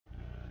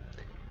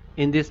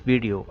In this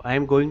video, I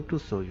am going to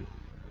show you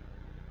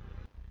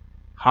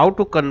how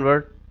to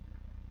convert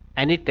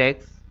any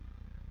text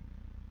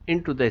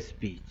into the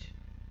speech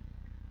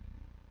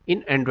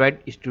in Android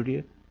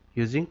Studio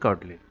using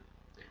Kotlin.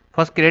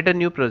 First, create a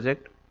new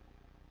project,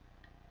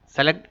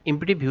 select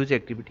empty views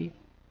activity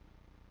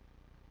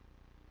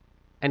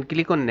and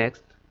click on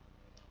next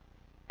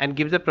and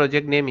give the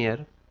project name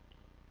here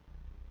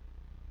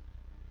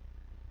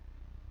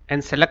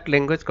and select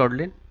language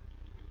Kotlin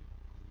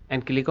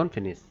and click on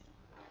finish.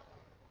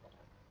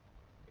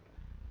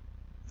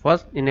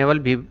 First, enable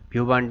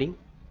view binding.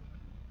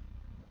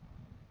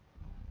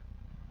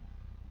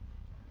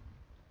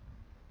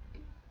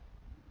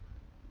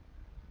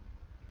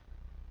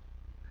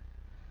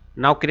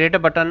 Now create a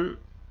button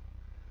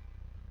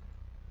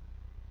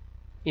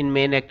in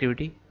main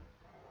activity.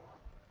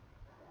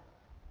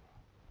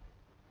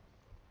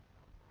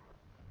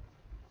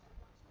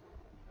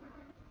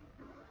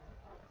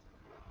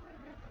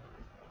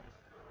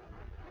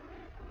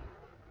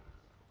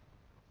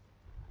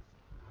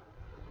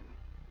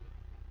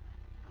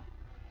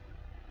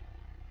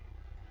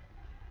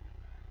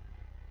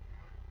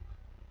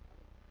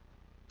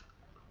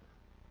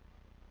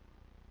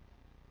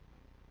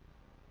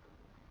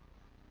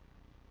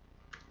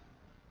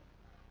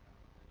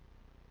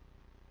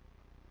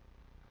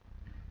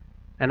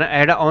 And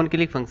add a on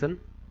click function.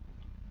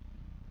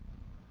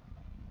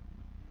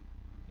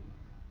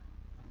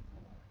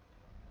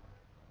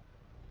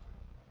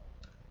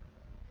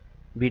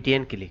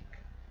 btn click.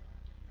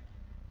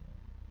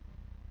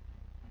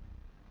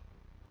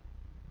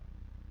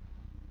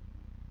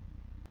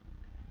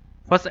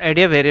 First, add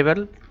a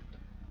variable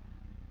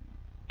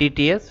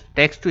TTS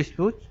text to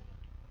speech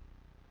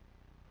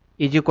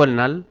is equal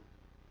null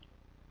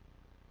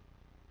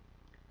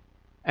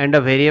and a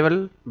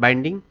variable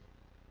binding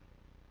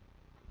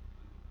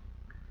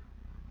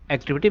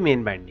activity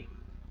main binding.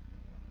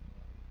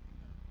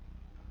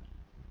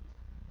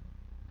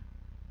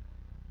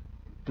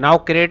 Now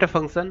create a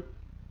function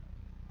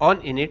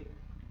on init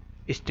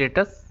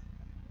status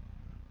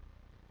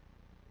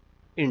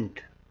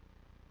int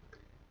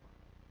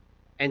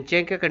and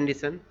check a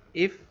condition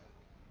if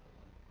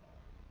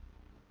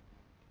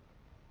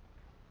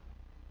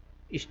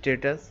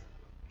status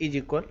is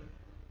equal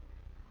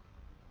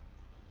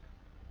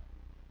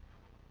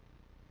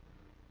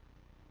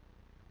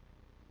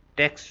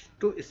text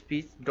to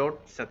speech dot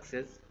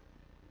success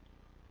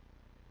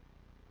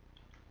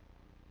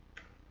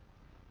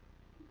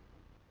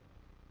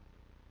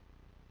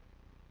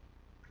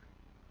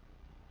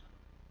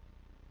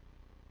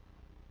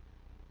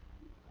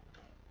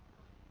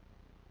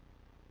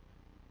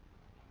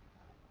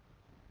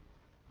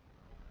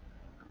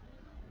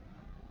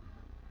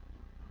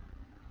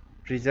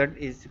result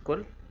is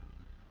equal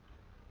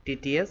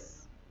TTS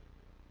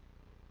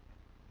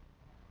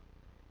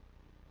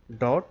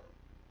dot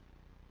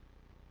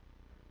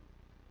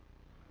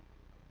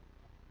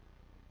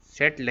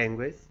set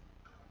language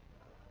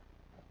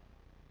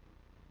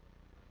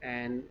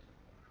and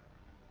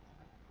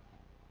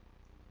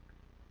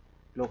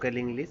local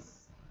English,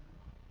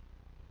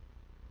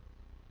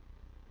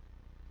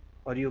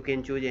 or you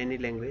can choose any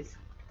language,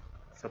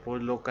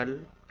 suppose local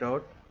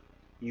dot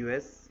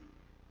US,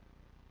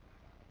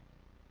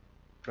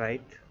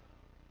 right,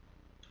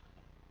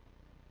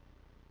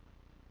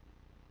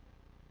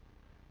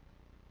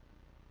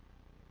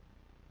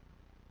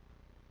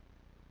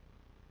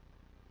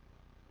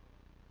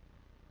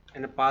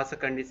 and pass a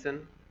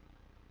condition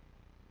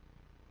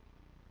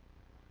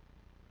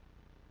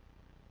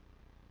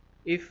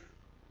if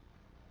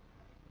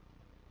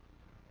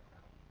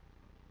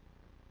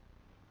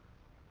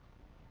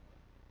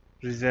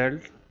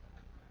result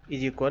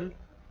is equal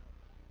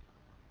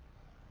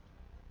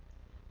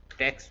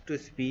text to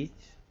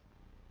speech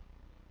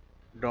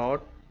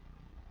dot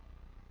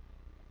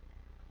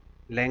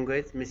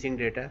language missing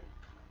data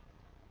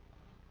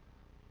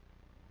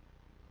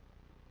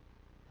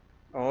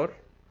or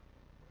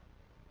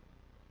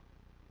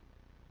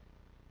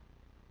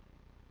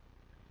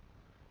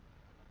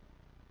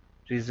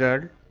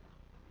result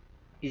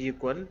is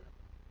equal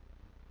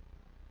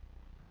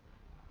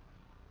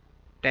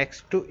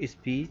text to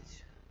speech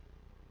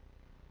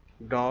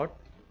dot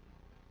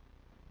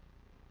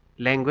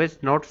language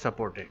not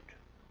supported.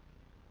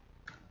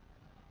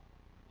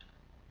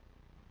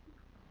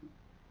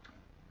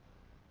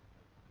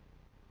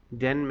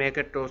 Then make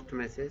a toast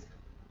message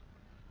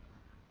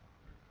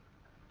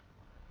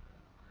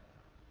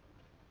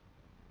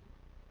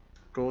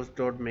toast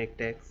dot make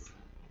text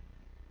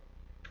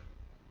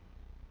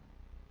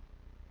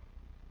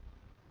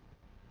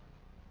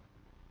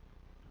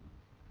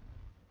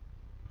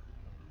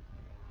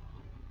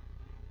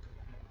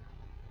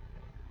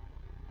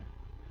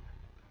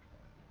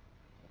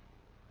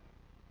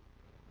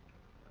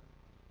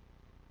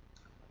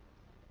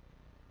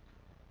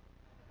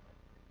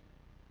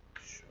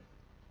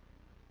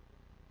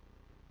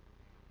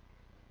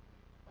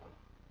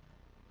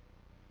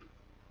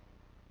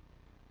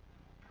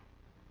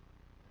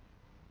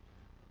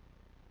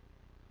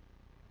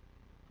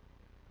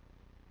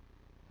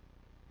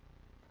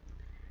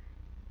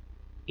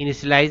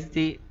Initialize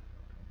the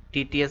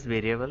TTS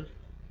variable.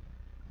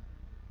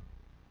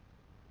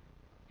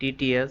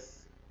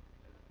 TTS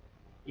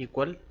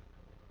equal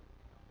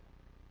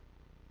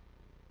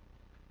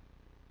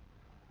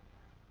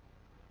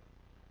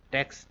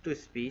text to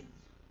speech.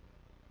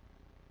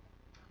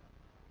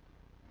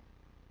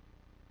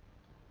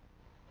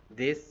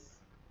 This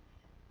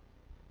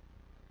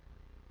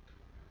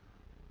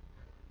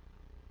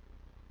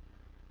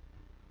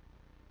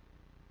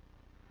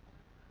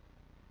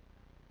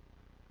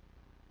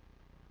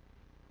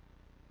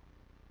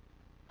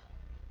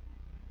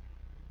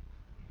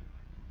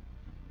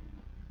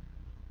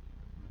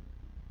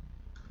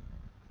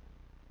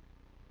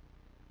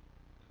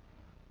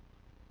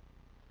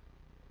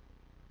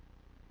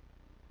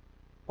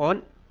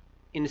on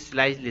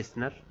initialize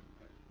listener,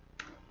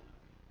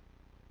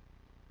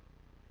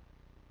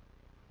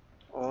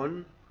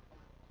 on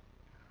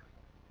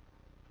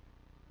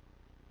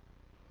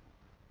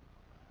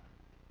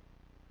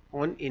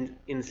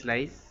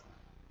initialize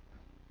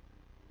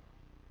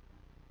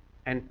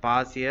and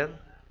pass here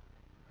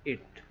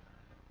it.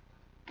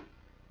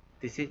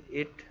 This is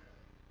it.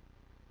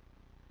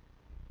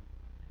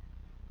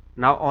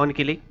 Now on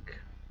click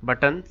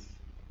buttons,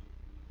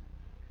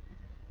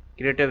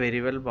 create a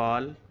variable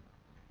ball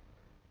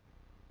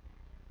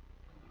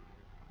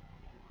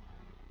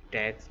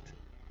text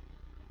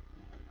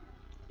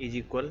is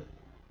equal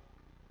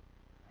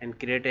and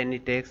create any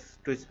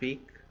text to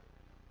speak,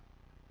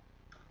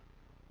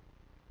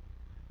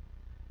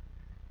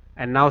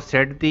 and now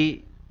set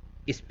the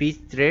speech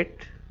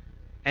rate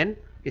and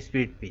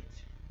speed pitch.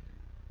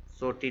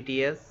 So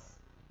TTS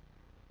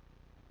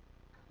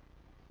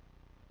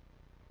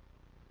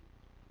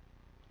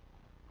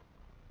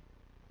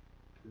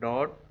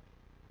dot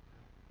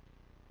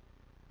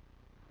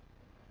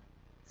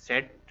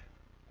set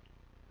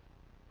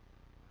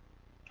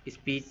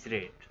speech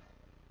rate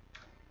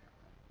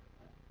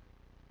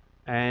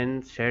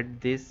and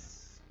set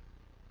this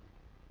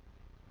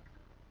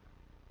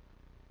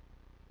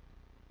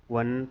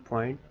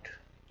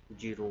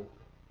 1.0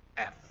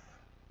 f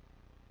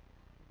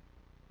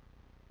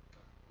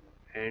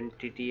and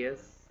TTS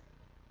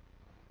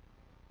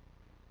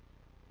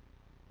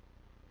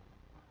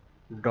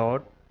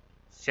dot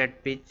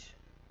set pitch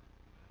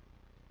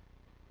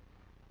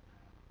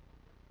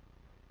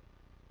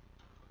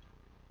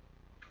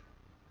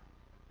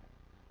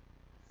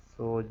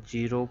so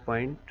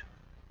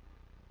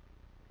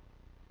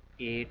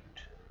 0.8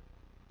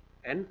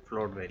 and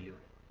float value.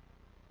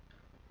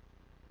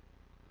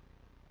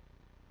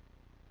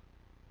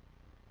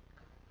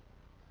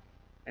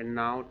 And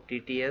now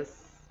TTS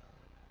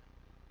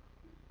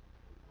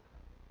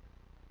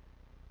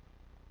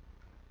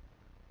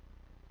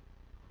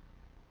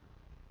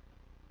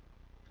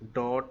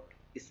dot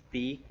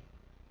speak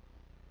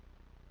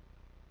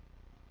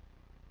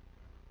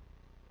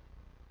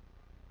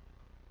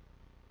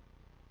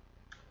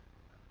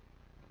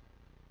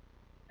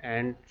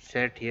and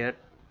set here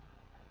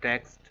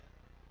text,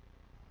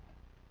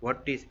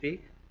 what to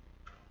speak,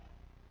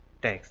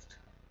 text,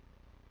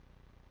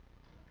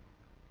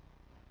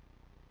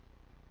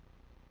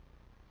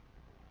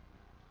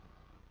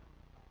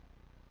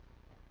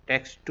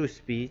 text to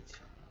speech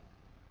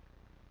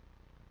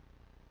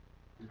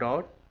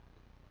dot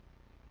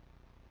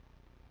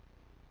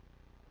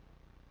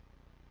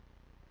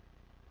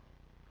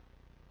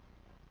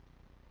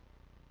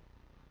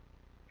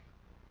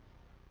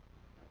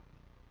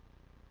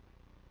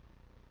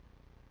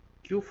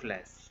q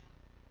flash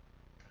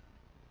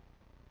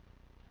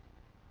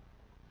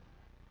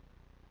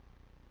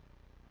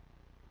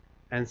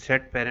and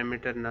set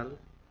parameter null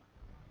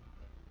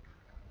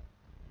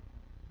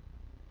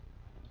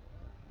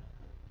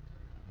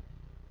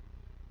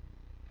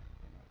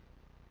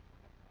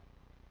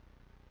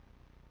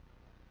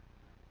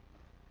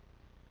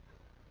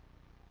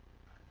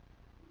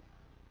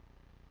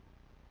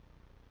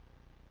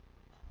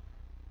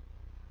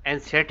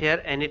and set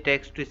here any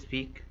text to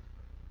speak,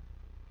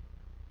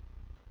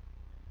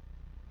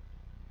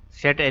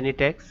 set any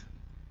text.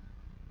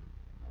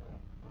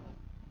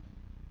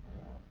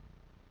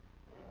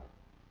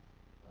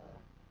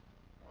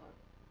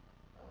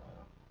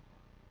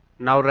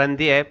 Now run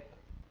the app.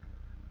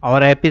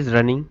 Our app is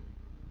running.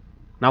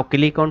 Now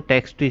click on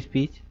text to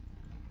speech.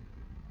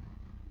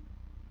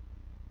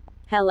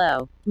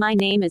 Hello, my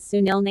name is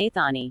Sunil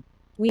Nathani.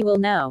 We will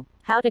know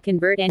how to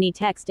convert any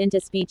text into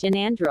speech in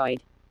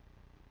Android.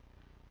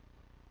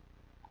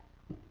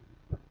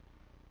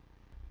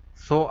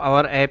 So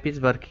our app is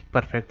working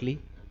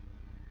perfectly,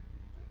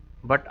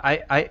 but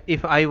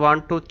if I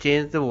want to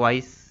change the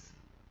voice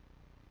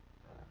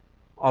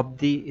of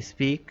the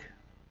speak,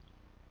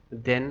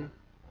 then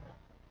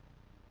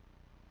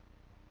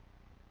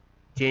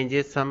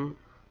changes some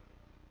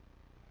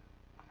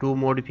two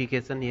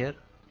modification here.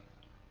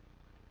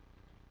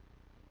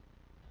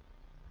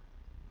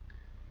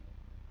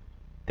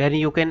 Then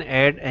you can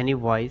add any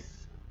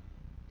voice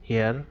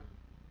here,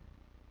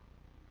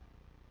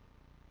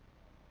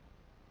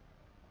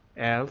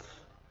 else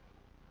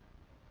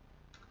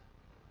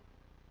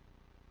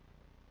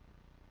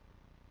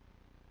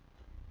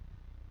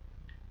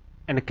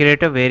and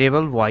create a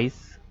variable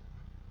voice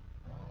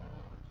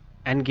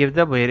and give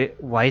the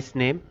voice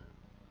name,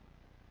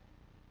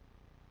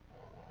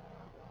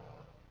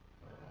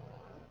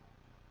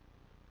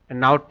 and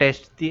now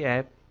test the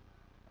app.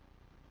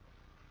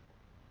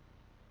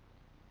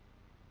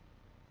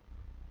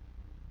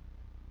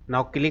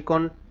 Now click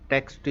on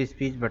text to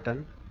speech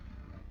button.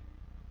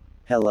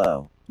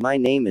 Hello, my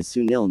name is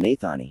Sunil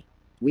Nathani.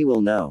 We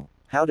will know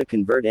how to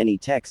convert any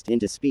text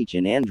into speech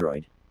in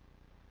Android.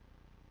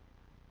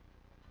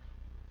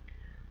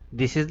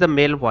 This is the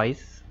male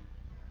voice,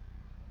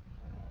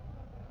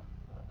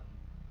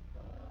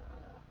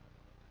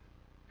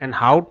 and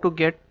how to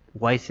get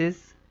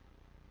voices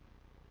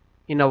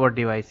in our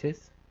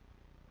devices.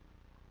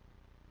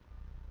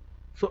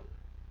 So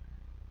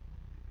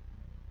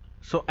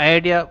so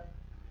add a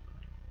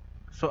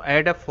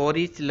for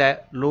each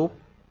loop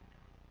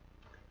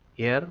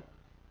here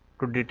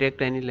to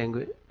detect any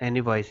language, any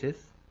voices.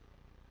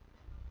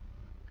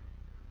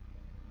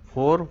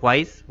 For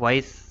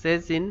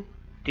voices in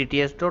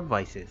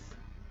tts.voices.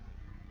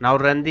 Now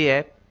run the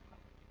app.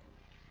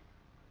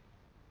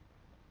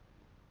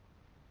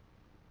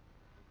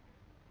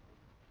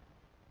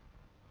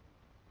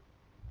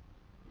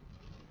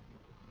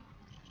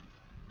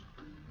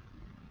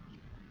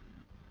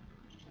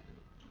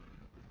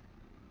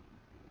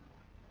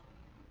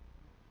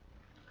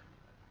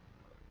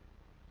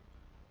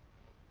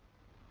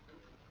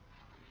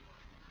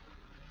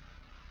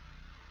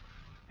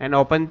 And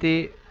open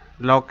the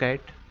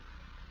logcat.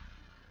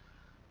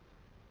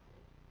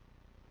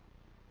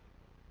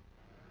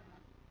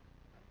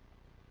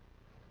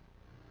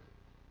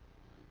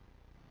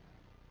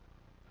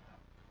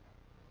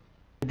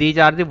 These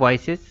are the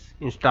voices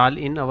installed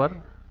in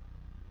our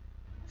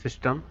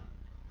system.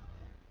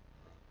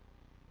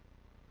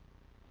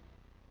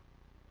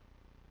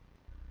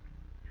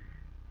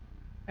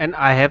 And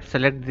I have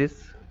select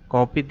this,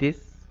 copy this,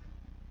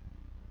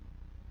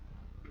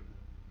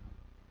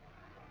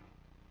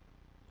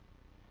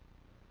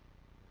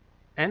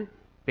 and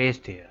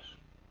paste here.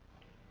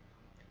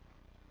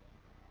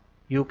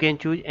 You can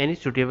choose any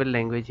suitable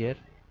language here,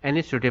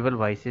 any suitable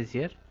voices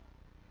here.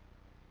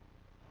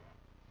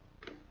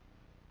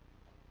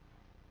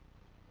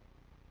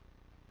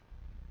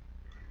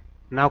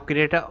 Now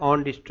create a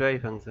on destroy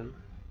function.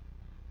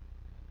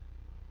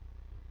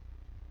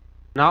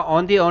 Now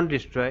on the on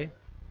destroy,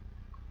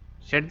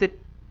 set the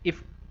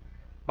if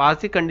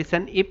pass the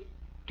condition if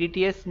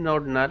TTS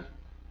node null,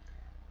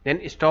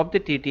 then stop the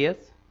TTS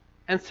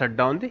and shut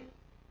down the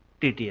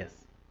TTS.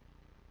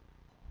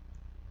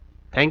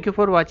 Thank you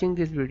for watching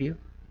this video.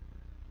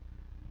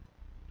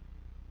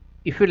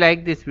 If you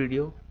like this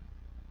video,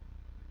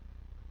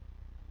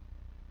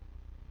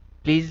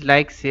 please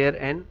like, share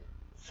and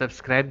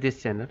subscribe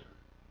this channel.